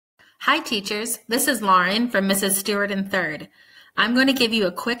Hi teachers, this is Lauren from Mrs. Stewart in 3rd. I'm going to give you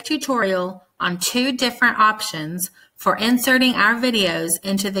a quick tutorial on 2 different options for inserting our videos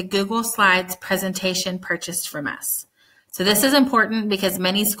into the Google Slides presentation purchased from us. So this is important because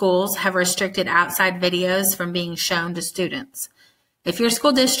many schools have restricted outside videos from being shown to students. If your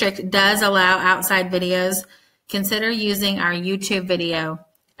school district does allow outside videos, consider using our YouTube video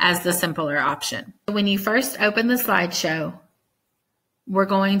as the simpler option. When you first open the slideshow, we're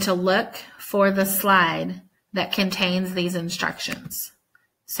going to look for the slide that contains these instructions.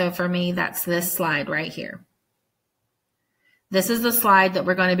 So for me, that's this slide right here. This is the slide that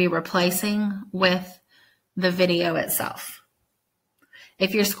we're going to be replacing with the video itself.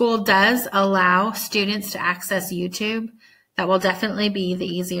 If your school does allow students to access YouTube, that will definitely be the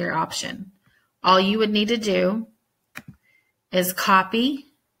easier option. All you would need to do is copy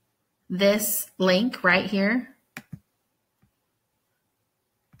this link right here.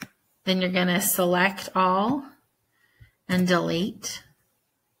 Then you're going to select all and delete.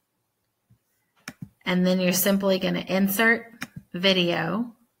 And then you're simply going to insert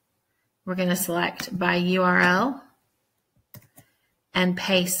video. We're going to select by URL and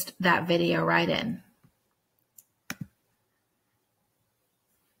paste that video right in.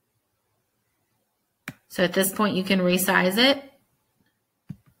 So at this point you can resize it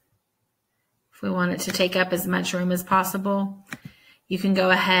if we want it to take up as much room as possible. You can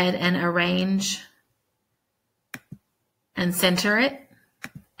go ahead and arrange and center it,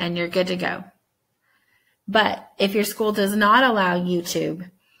 and you're good to go. But if your school does not allow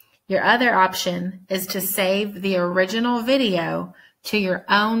YouTube, your other option is to save the original video to your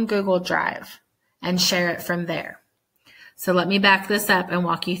own Google Drive and share it from there. So let me back this up and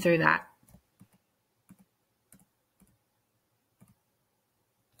walk you through that.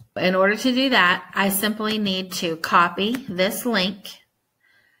 In order to do that, I simply need to copy this link,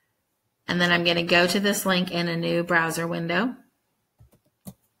 and then I'm going to go to this link in a new browser window.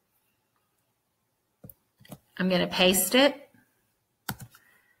 I'm going to paste it.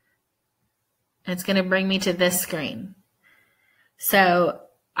 It's going to bring me to this screen. So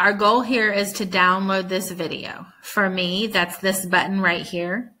our goal here is to download this video. For me, that's this button right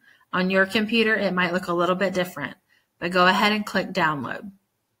here. On your computer, it might look a little bit different, but go ahead and click download.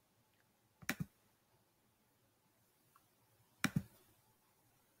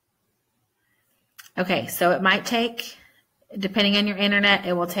 Okay, so it might take, depending on your internet,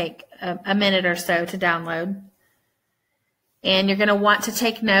 it will take a minute or so to download. And you're going to want to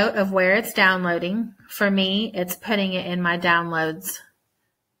take note of where it's downloading. For me, it's putting it in my downloads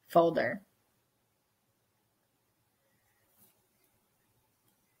folder.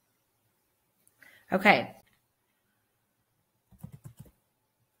 Okay.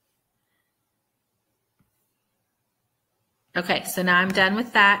 Okay, so now I'm done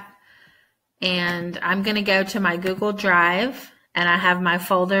with that. And I'm going to go to my Google Drive, and I have my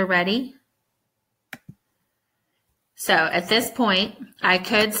folder ready. So at this point, I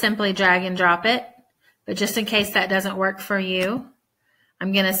could simply drag and drop it, but just in case that doesn't work for you,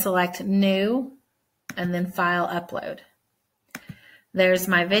 I'm going to select New and then File Upload. There's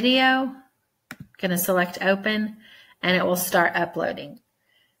my video. I'm going to select Open, and it will start uploading.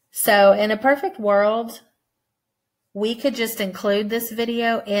 So in a perfect world, we could just include this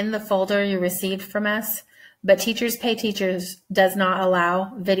video in the folder you received from us, but Teachers Pay Teachers does not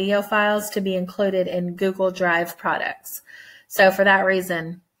allow video files to be included in Google Drive products. So for that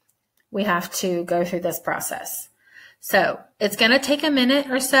reason, we have to go through this process. So it's going to take a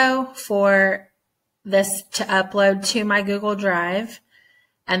minute or so for this to upload to my Google Drive,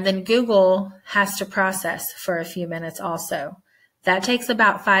 and then Google has to process for a few minutes also. That takes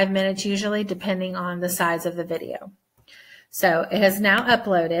about 5 minutes usually, depending on the size of the video. So it has now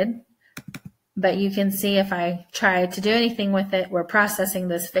uploaded, but you can see if I try to do anything with it, we're processing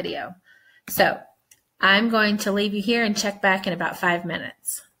this video. So I'm going to leave you here and check back in about 5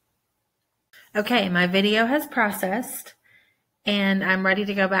 minutes. Okay, my video has processed, and I'm ready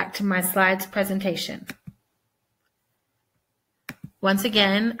to go back to my slides presentation. Once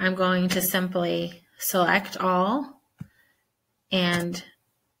again, I'm going to simply select all and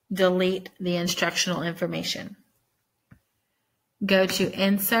delete the instructional information. Go to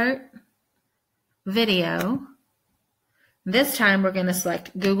Insert, Video. This time we're going to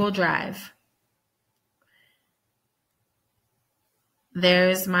select Google Drive.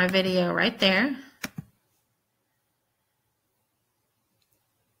 There's my video right there.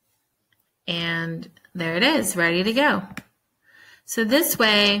 And there it is, ready to go. So this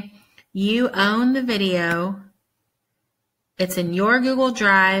way, you own the video. It's in your Google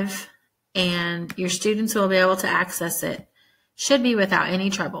Drive, and your students will be able to access it. Should be without any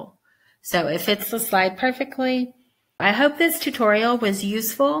trouble. So it fits the slide perfectly. I hope this tutorial was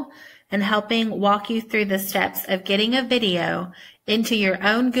useful in helping walk you through the steps of getting a video into your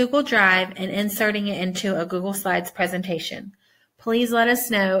own Google Drive and inserting it into a Google Slides presentation. Please let us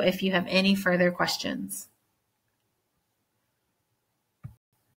know if you have any further questions.